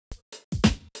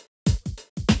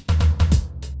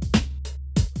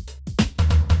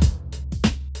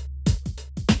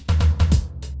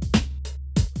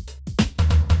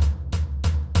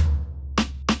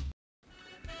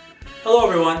Hello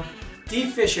everyone, Dee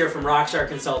Fish here from Rockstar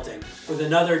Consulting with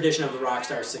another edition of the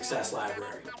Rockstar Success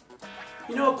Library.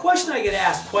 You know, a question I get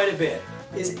asked quite a bit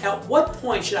is at what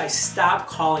point should I stop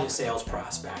calling a sales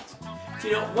prospect?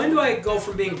 You know, when do I go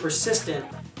from being persistent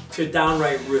to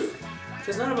downright rude?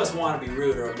 Because none of us want to be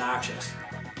rude or obnoxious.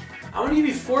 I want to give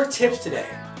you 4 tips today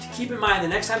to keep in mind the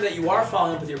next time that you are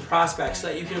following up with your prospects so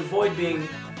that you can avoid being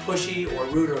pushy or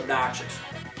rude or obnoxious.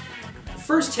 The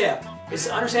first tip is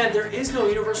to understand there is no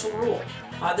universal rule.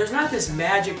 There's not this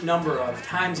magic number of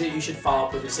times that you should follow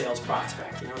up with a sales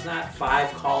prospect. You know, it's not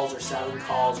 5 calls or 7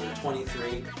 calls or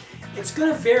 23. It's going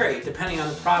to vary depending on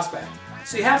the prospect.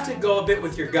 So you have to go a bit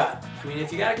with your gut. I mean,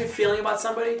 if you got a good feeling about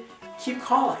somebody, keep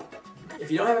calling.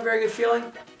 If you don't have a very good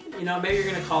feeling, you know, maybe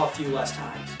you're going to call a few less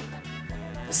times.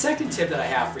 The second tip that I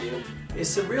have for you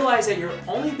is to realize that you're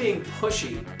only being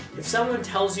pushy if someone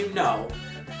tells you no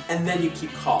and then you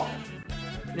keep calling.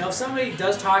 You know, if somebody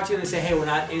does talk to you and they say, hey, we're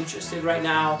not interested right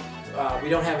now, we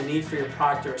don't have a need for your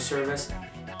product or service,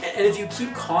 and if you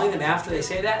keep calling them after they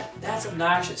say that, that's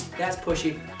obnoxious, that's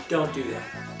pushy, don't do that.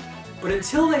 But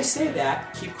until they say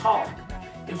that, keep calling.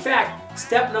 In fact,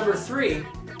 step number 3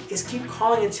 is keep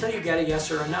calling until you get a yes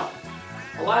or a no.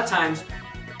 A lot of times,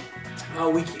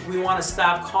 we want to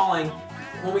stop calling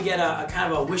when we get a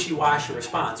kind of a wishy-washy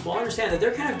response. Well, understand that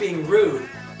they're kind of being rude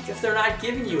if they're not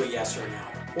giving you a yes or a no.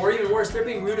 Or even worse, they're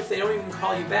being rude if they don't even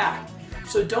call you back.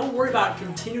 So don't worry about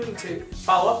continuing to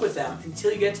follow up with them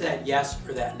until you get to that yes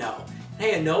or that no. And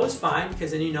hey, a no is fine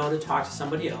because then you know to talk to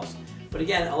somebody else. But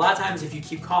again, a lot of times if you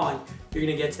keep calling, you're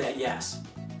going to get to that yes.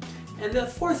 And the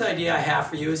 4th idea I have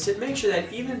for you is to make sure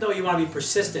that even though you want to be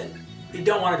persistent, you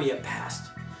don't want to be a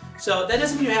pest. So that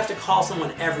doesn't mean you have to call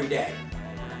someone every day.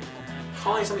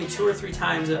 Calling somebody 2 or 3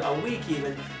 times a week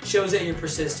even shows that you're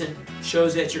persistent,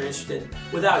 shows that you're interested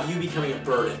without you becoming a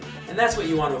burden. And that's what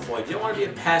you want to avoid. You don't want to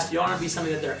be a pest, you don't want to be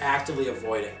something that they're actively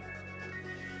avoiding.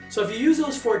 So if you use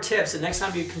those 4 tips, the next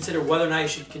time you consider whether or not you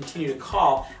should continue to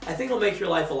call, I think it'll make your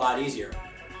life a lot easier.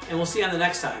 And we'll see you on the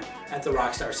next time at the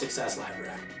Rockstar Success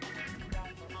Library.